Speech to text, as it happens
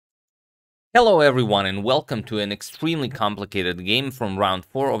Hello everyone and welcome to an extremely complicated game from round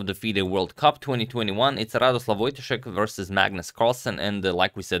 4 of the FIDE World Cup 2021. It's Radosław Wojtaszek versus Magnus Carlsen, and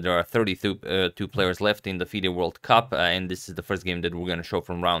like we said, there are 32 players left in the FIDE World Cup, and this is the first game that we're going to show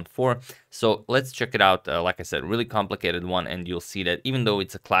from round 4. So let's check it out. Like I said, really complicated one, and you'll see that even though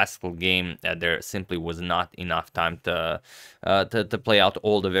it's a classical game, there simply was not enough time to play out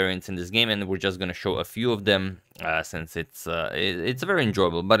all the variants in this game, and we're just going to show a few of them. Since it's very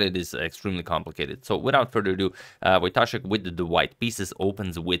enjoyable, but it is extremely complicated. So without further ado, Wojtaszek with the white pieces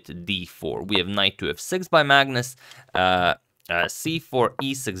opens with d4. We have knight to f6 by Magnus, c4,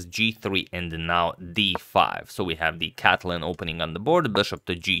 e6, g3, and now d5. So we have the Catalan opening on the board, bishop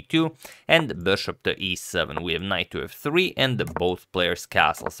to g2, and bishop to e7. We have knight to f3, and both players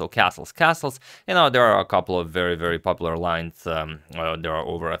castle. So castles, castles. And now there are a couple of very, very popular lines. There are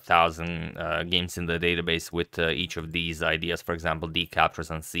over 1,000 games in the database with each of these ideas. For example, d captures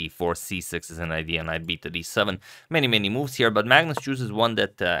on c4, c6 is an idea, knight b to d7. Many, many moves here, but Magnus chooses one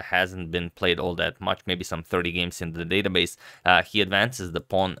that hasn't been played all that much, maybe some 30 games in the database. He advances the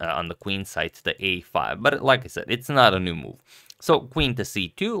pawn on the queen side to the a5, but like I said, it's not a new move. So queen to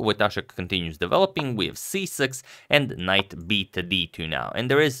c2, Wojtaszek continues developing. We have c6 and knight b to d2 now.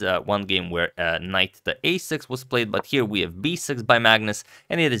 And there is one game where knight to a6 was played, but here we have b6 by Magnus,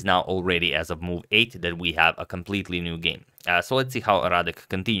 and it is now already as of move 8 that we have a completely new game. So let's see how Radek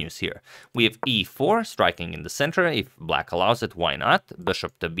continues here. We have e4 striking in the center. If black allows it, why not?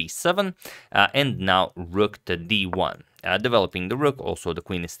 Bishop to b7, and now rook to d1. Developing the rook, also the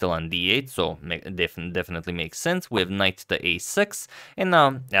queen is still on d8, so definitely makes sense. We have knight to a6, and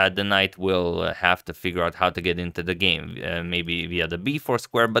now the knight will have to figure out how to get into the game. Maybe via the b4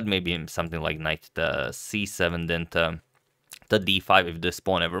 square, but maybe something like knight to c7, then to d5 if this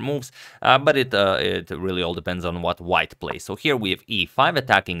pawn ever moves, but it really all depends on what white plays. So here we have e5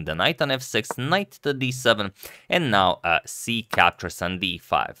 attacking the knight on f6, knight to d7, and now c captures on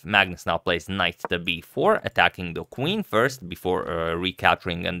d5. Magnus now plays knight to b4, attacking the queen first before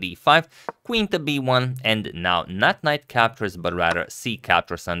recapturing on d5, queen to b1, and now not knight captures, but rather c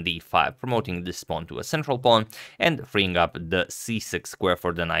captures on d5, promoting this pawn to a central pawn and freeing up the c6 square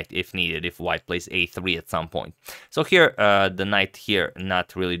for the knight if needed, if white plays a3 at some point. So here the knight here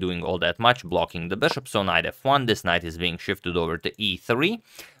not really doing all that much, blocking the bishop, so knight f1, this knight is being shifted over to e3,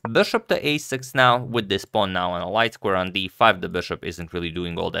 bishop to a6 now, with this pawn now on a light square on d5, the bishop isn't really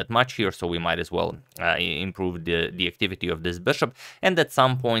doing all that much here, so we might as well improve the activity of this bishop, and at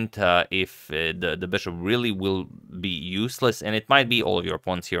some point, if the bishop really will be useless, and it might be all of your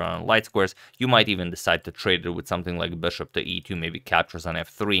pawns here on light squares, you might even decide to trade it with something like bishop to e2, maybe captures on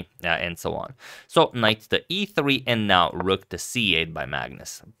f3, and so on. So knight to e3, and now rook to c8 by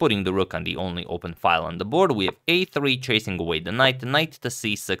Magnus, putting the rook on the only open file on the board. We have a3 chasing away the knight, knight to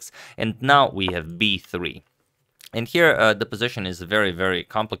c6, and now we have b3. And here the position is very, very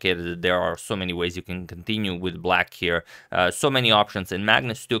complicated. There are so many ways you can continue with black here, so many options, and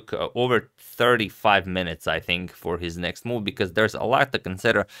Magnus took over 35 minutes, I think, for his next move, because there's a lot to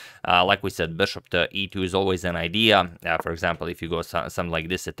consider. Like we said, bishop to e2 is always an idea. For example, if you go something like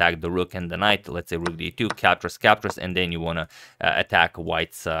this, attack the rook and the knight, let's say rook d2, captures, and then you want to attack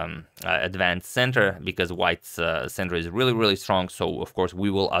white's advanced center, because white's center is really, really strong, so of course we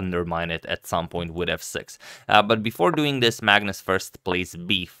will undermine it at some point with f6. But before doing this, Magnus first plays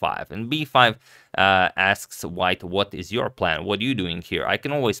b5, and b5 asks white, what is your plan? What are you doing here? I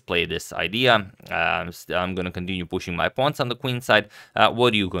can always play this idea. I'm going to continue pushing my pawns on the queen side.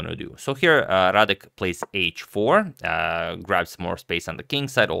 What are you going to do? So here Radek plays h4, grabs more space on the king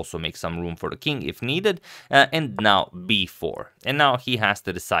side, also makes some room for the king if needed, and now b4. And now he has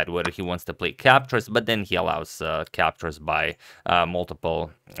to decide whether he wants to play captures, but then he allows captures by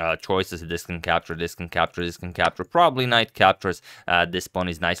multiple choices. This can capture, this can capture, this can capture. Probably knight captures. This pawn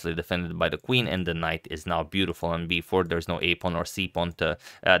is nicely defended by the queen, and the knight is now beautiful on b4. There's no a pawn or c pawn to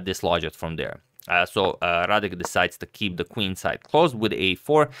dislodge it from there. So Radek decides to keep the queen side closed with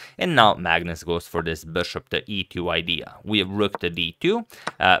a4, and now Magnus goes for this bishop to e2 idea. We have rook to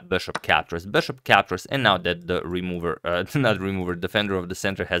d2, bishop captures, and now that the defender of the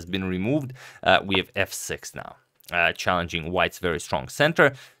center has been removed, we have f6 now. Challenging white's very strong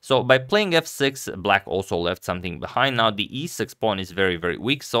center. So by playing f6, black also left something behind. Now the e6 pawn is very, very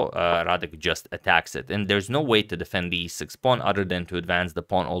weak, so Radek just attacks it. And there's no way to defend the e6 pawn other than to advance the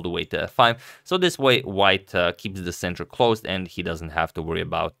pawn all the way to f5. So this way, white keeps the center closed, and he doesn't have to worry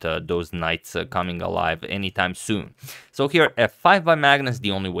about those knights coming alive anytime soon. So here, f5 by Magnus,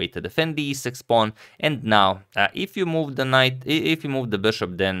 the only way to defend the e6 pawn. And now, if you move the knight, if you move the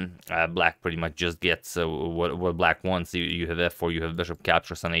bishop, then black pretty much just gets what black wants. You have f4, you have bishop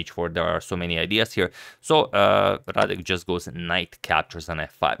captures on h4. There are so many ideas here. So Radek just goes knight captures on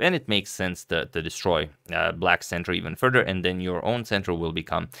f5, and it makes sense to destroy black center even further, and then your own center will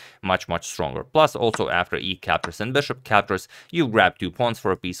become much stronger. Plus, also after e captures and bishop captures, you grab 2 pawns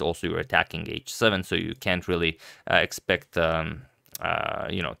for a piece. Also, you're attacking h7, so you can't really expect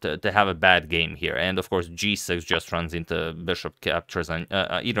you know, to have a bad game here. And of course, g6 just runs into bishop captures on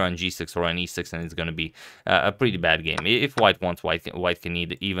either on g6 or on e6, and it's going to be a pretty bad game. If white wants, white can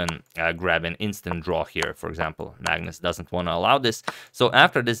even grab an instant draw here. For example, Magnus doesn't want to allow this. So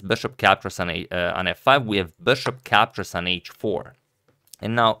after this bishop captures on f5, we have bishop captures on h4.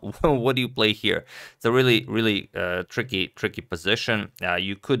 And now, what do you play here? It's a really tricky position.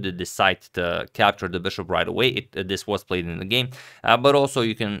 You could decide to capture the bishop right away. This was played in the game, but also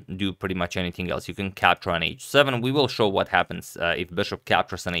you can do pretty much anything else. You can capture on h7. We will show what happens if bishop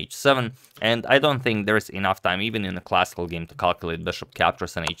captures on h7. And I don't think there's enough time, even in a classical game, to calculate bishop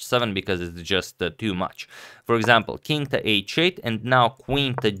captures on h7 because it's just too much. For example, king to h8 and now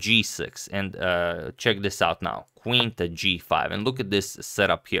queen to g6. And check this out now. Queen to g5, and look at this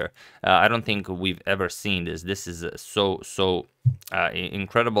setup here. I don't think we've ever seen this. This is so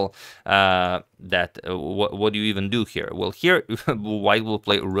incredible that what do you even do here? Well, here white will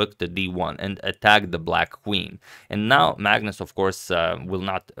play rook to d1 and attack the black queen. And now Magnus, of course, will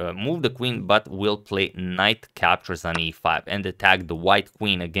not move the queen, but will play knight captures on e5 and attack the white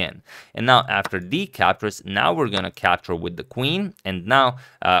queen again. And now after d captures, now we're going to capture with the queen, and now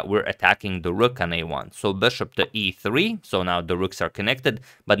we're attacking the rook on a1. So bishop to e3, so now the rooks are connected,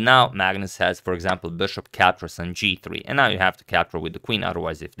 but now Magnus has, for example, bishop captures on g3, and now you have to capture with the queen.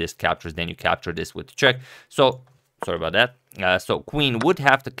 Otherwise, if this captures, then you capture this with check. So sorry about that. So queen would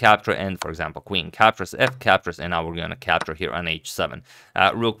have to capture, and for example, queen captures, f captures, and now we're going to capture here on h7.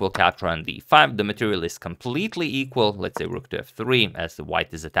 Rook will capture on d5. The material is completely equal. Let's say rook to f3 as the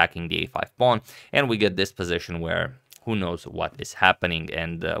white is attacking the a5 pawn, and we get this position where who knows what is happening.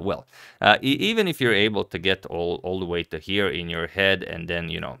 And well, even if you're able to get all the way to here in your head, and then,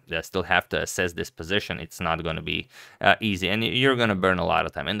 you know, still have to assess this position, it's not going to be easy, and you're going to burn a lot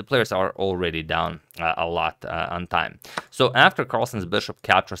of time, and the players are already down a lot on time. So after Carlsen's bishop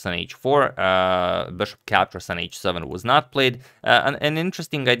captures on h4, bishop captures on h7 was not played. An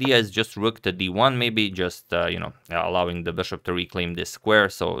interesting idea is just rook to d1, maybe just you know, allowing the bishop to reclaim this square,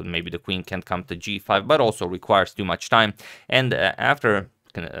 so maybe the queen can come to g5, but also requires too much time. And after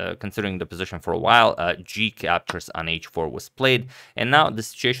considering the position for a while, g captures on h4 was played, and now the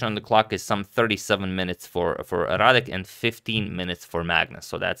situation on the clock is some 37 minutes for Radek and 15 minutes for Magnus.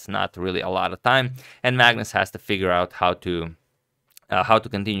 So that's not really a lot of time, and Magnus has to figure out how to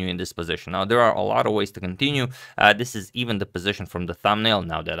continue in this position. Now, there are a lot of ways to continue. This is even the position from the thumbnail,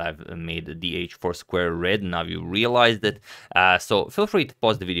 now that I've made the h4 square red. Now you realized it. So feel free to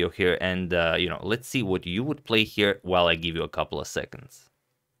pause the video here and, you know, let's see what you would play here while I give you a couple of seconds.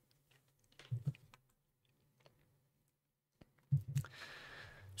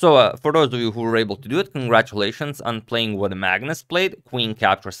 So for those of you who were able to do it, congratulations on playing what Magnus played. Queen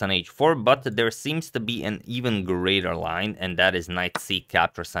captures on h4, but there seems to be an even greater line, and that is knight c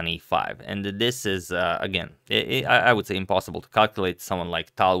captures on e5. And this is, again, I would say impossible to calculate. Someone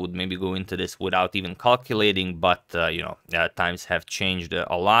like Tal would maybe go into this without even calculating, but, you know, times have changed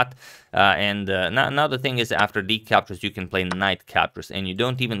a lot. Now the thing is, after d captures, you can play knight captures, and you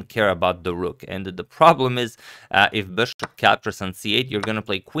don't even care about the rook. And the problem is, if bishop captures on c8, you're going to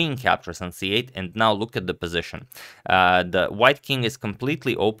play queen captures on c8, and now look at the position. The white king is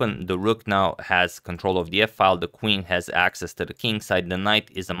completely open. The rook now has control of the f-file. The queen has access to the king side. The knight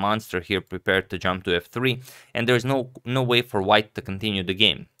is a monster here, prepared to jump to f3, and there's no way for white to continue the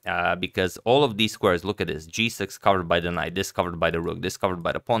game. Because all of these squares, look at this, g6 covered by the knight, this covered by the rook, this covered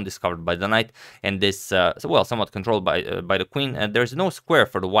by the pawn, this covered by the knight, and this, well, somewhat controlled by the queen, and there's no square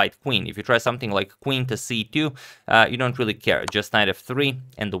for the white queen. If you try something like queen to c2, you don't really care, just knight f3,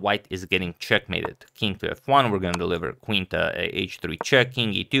 and the white is getting checkmated. King to f1, we're going to deliver queen to h3 check,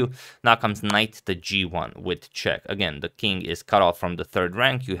 king e2, now comes knight to g1 with check. Again, the king is cut off from the third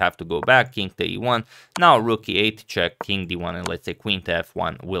rank, you have to go back, king to e1, now rook e8 check, king d1, and let's say queen to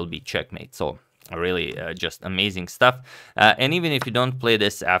f1 will be checkmate. So really just amazing stuff. And even if you don't play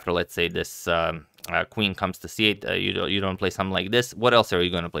this after, let's say, this queen comes to c8, you don't play something like this, what else are you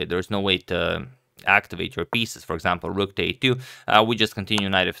going to play? There's no way to activate your pieces. For example, rook to a2, we just continue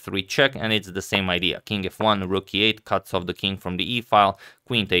knight f3 check, and it's the same idea. King f1, rook e8 cuts off the king from the e file,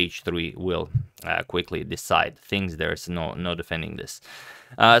 queen to h3 will quickly decide things. There's no defending this.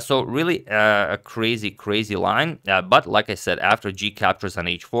 So really a crazy line. But like I said, after G captures on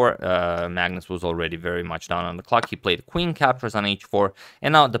H4, Magnus was already very much down on the clock. He played Queen captures on H4,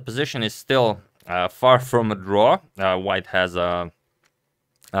 and now the position is still far from a draw. White has a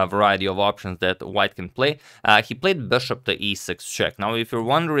variety of options that White can play. He played Bishop to E6 check. Now, if you're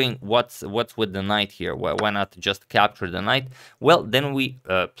wondering what's with the knight here, why not just capture the knight? Well, then we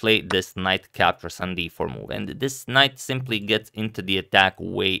play this knight captures on D4 move, and this knight simply gets into the attack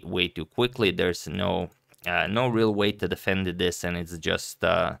way too quickly. There's no real way to defend this, and it's just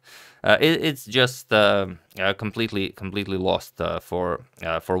completely lost for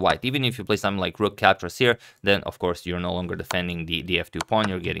White. Even if you play something like Rook captures here, then of course you're no longer defending the F2 pawn.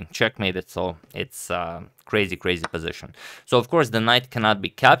 You're getting checkmated, so it's crazy position. So of course the knight cannot be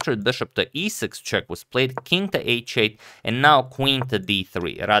captured. Bishop to E6 check was played, king to H8, and now queen to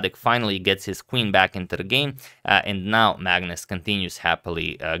D3. Radek finally gets his queen back into the game, and now Magnus continues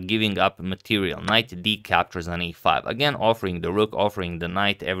happily giving up material. Knight D captures on E5, again offering the rook, offering the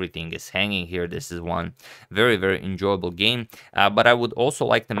knight. Everything is hanging here. This is one very enjoyable game. But I would also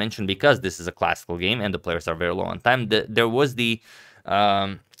like to mention, because this is a classical game and the players are very low on time, there was the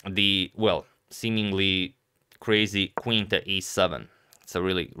well, seemingly crazy queen to E7. It's a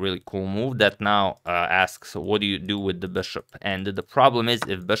really cool move that now asks, what do you do with the bishop? And the problem is,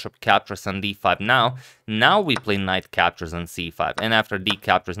 if bishop captures on D5 now we play knight captures on C5, and after D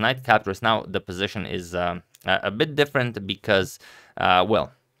captures, knight captures, now the position is a bit different, because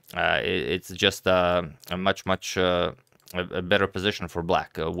well, it's just a much a better position for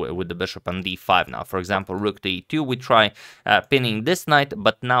black with the bishop on D5 now. For example, rook to E2, we try pinning this knight,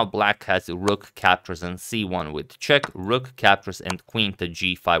 but now black has rook captures on C1 with check, rook captures, and queen to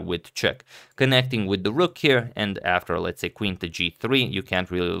G5 with check. Connecting with the rook here, and after, let's say, queen to G3, you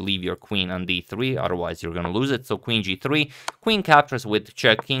can't really leave your queen on D3, otherwise you're going to lose it. So queen G3, queen captures with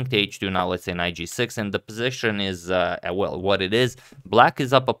check, king to H2, now let's say knight G6, and the position is, well, what it is. Black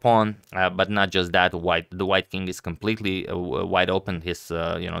is up a pawn, but not just that, the white king is completely wide open. His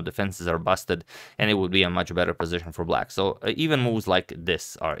defenses are busted, and it would be a much better position for black. So even moves like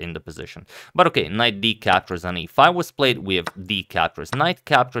this are in the position. But okay, knight D captures on E5 was played. We have D captures, knight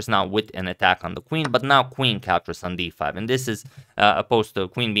captures now with an attack on the queen, but now queen captures on D5, and this is opposed to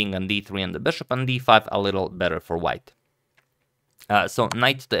queen being on D3 and the bishop on D5, a little better for white. So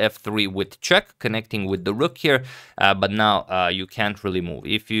knight to F3 with check, connecting with the rook here, but now you can't really move.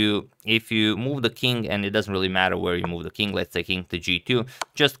 If you move the king, and it doesn't really matter where you move the king, let's say king to G2,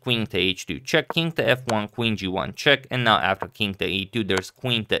 just queen to H2 check, king to F1, queen G1 check, and now after king to E2, there's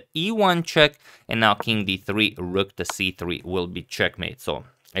queen to E1 check, and now king D3, rook to C3 will be checkmate. So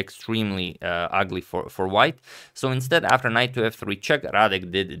extremely ugly for white. So instead, after knight to F3 check,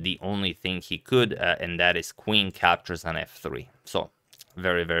 Radek did the only thing he could, and that is queen captures on F3. So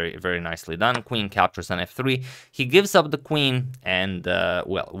very nicely done. Queen captures on F3. He gives up the queen, and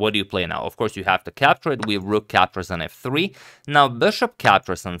well, what do you play now? Of course, you have to capture it. We have rook captures on F3. Now bishop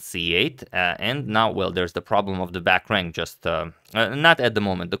captures on C8, and now, well, there's the problem of the back rank. Just not at the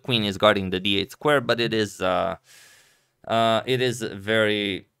moment. The queen is guarding the D8 square, but it is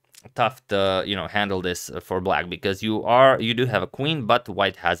very tough to handle this for black, because you do have a queen, but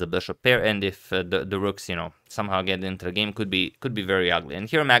white has a bishop pair, and if the rooks somehow get into the game, could be very ugly. And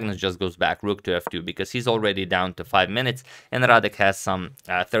here Magnus just goes back rook to F2, because he's already down to 5 minutes, and Radek has some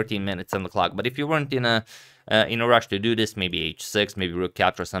 13 minutes on the clock. But if you weren't in a rush to do this, maybe H6, maybe rook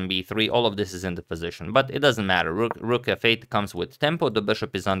captures on B3, all of this is in the position, but it doesn't matter. Rook F8 comes with tempo, the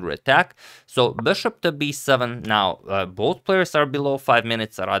bishop is under attack, so bishop to B7. Now both players are below 5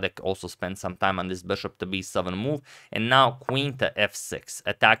 minutes. Radek also spent some time on this bishop to B7 move, and now queen to F6,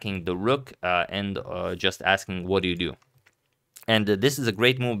 attacking the rook, and just asking, what do you do? And this is a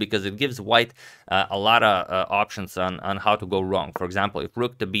great move, because it gives white a lot of options on how to go wrong. For example, if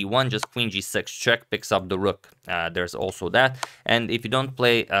rook to B1, just queen G6 check picks up the rook. There's also that. And if you don't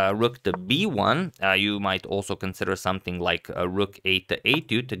play rook to B1, you might also consider something like rook 8 to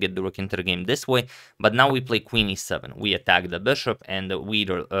A2 to get the rook into the game this way. But now we play queen E7. We attack the bishop, and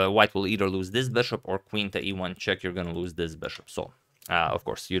white will either lose this bishop, or queen to E1 check, you're going to lose this bishop. So of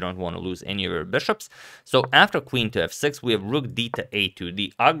course, you don't want to lose any of your bishops. So after queen to F6, we have rook D to A2,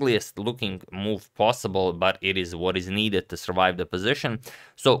 the ugliest looking move possible, but it is what is needed to survive the position.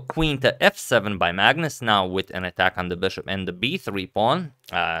 So queen to F7 by Magnus, now with an attack on the bishop and the B3 pawn.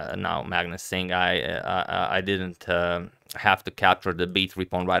 Now Magnus saying, I didn't have to capture the b3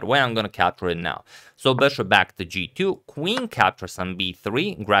 pawn right away. I'm going to capture it now. So bishop back to g2, queen captures on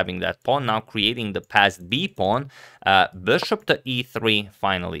b3, grabbing that pawn, now creating the passed b pawn, bishop to e3,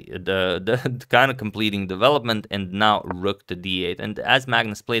 finally, the kind of completing development, and now rook to d8. And as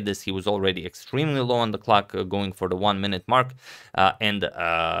Magnus played this, he was already extremely low on the clock, going for the 1 minute mark, and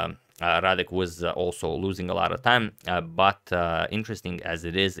Radek was also losing a lot of time, but interesting as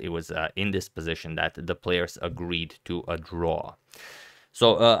it is, it was in this position that the players agreed to a draw.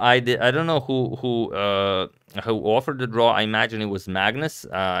 So I don't know who offered the draw. I imagine it was Magnus,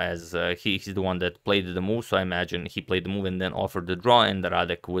 as he's the one that played the move. So I imagine he played the move and then offered the draw, and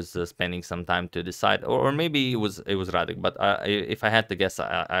Radek was spending some time to decide, or maybe it was Radek. But if I had to guess,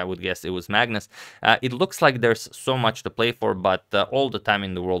 I would guess it was Magnus. It looks like there's so much to play for, but all the time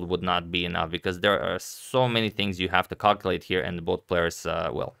in the world would not be enough, because there are so many things you have to calculate here, and both players,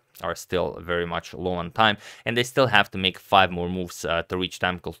 well, are still very much low on time, and they still have to make 5 more moves to reach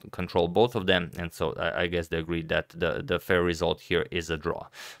time control, both of them. And so I guess they agreed that the fair result here is a draw.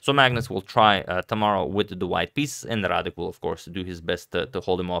 So Magnus will try tomorrow with the white pieces, and Radek will of course do his best to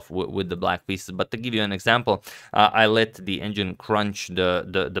hold him off with the black pieces. But to give you an example, I let the engine crunch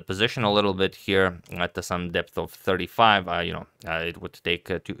the position a little bit here at some depth of 35. It would take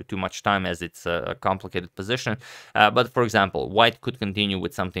too much time, as it's a complicated position. But for example, white could continue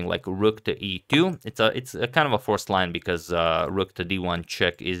with something like rook to e2. It's a kind of a forced line, because rook to d1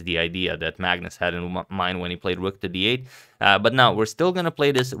 check is the idea that Magnus had in mind when he played rook to d8. But now we're still going to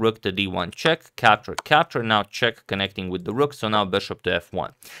play this rook to d1 check, capture, now check connecting with the rook. So now bishop to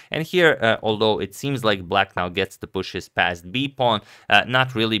f1. And here, although it seems like black now gets to push his past b pawn,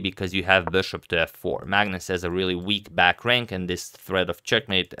 not really, because you have bishop to f4. Magnus has a really weak back rank, and this threat of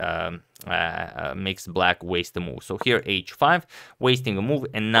checkmate makes black waste a move. So here h5, wasting a move,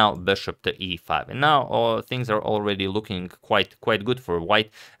 and now bishop to e5. And now things are already looking quite good for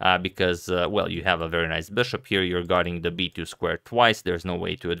white, because well, you have a very nice bishop here. You're guarding the b2 square twice. There's no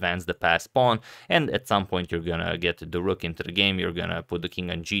way to advance the passed pawn, and at some point you're gonna get the rook into the game. You're gonna put the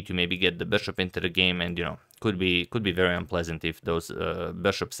king on g2, maybe get the bishop into the game, and could be very unpleasant if those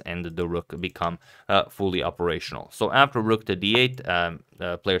bishops and the rook become fully operational. So after rook to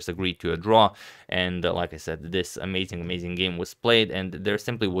d8, players agreed to a draw, and like I said, this amazing game was played, and there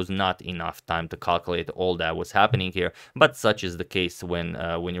simply was not enough time to calculate all that was happening here. But such is the case when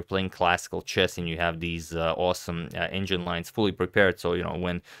you're playing classical chess and you have these awesome engine lines fully prepared. So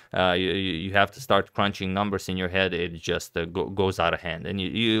when you have to start crunching numbers in your head, it just goes out of hand, and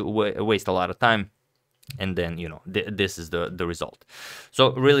you waste a lot of time. And then this is the result.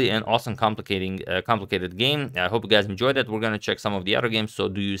 So really an awesome complicated game. I hope you guys enjoyed it. We're gonna check some of the other games, so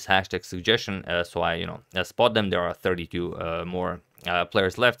do use hashtag suggestion so I spot them. There are 32 more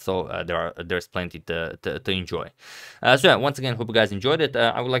players left, so there's plenty to enjoy. So yeah, once again, hope you guys enjoyed it.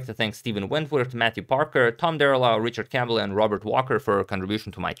 I would like to thank Stephen Wentworth, Matthew Parker, Tom Derrilla, Richard Campbell, and Robert Walker for a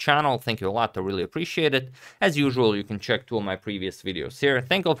contribution to my channel. Thank you a lot, I really appreciate it. As usual, you can check 2 of my previous videos here.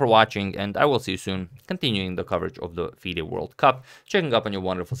 Thank you all for watching, and I will see you soon, continuing the coverage of the FIDE World Cup, checking up on your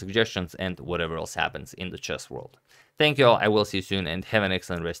wonderful suggestions, and whatever else happens in the chess world. Thank you all, I will see you soon, and have an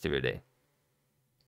excellent rest of your day.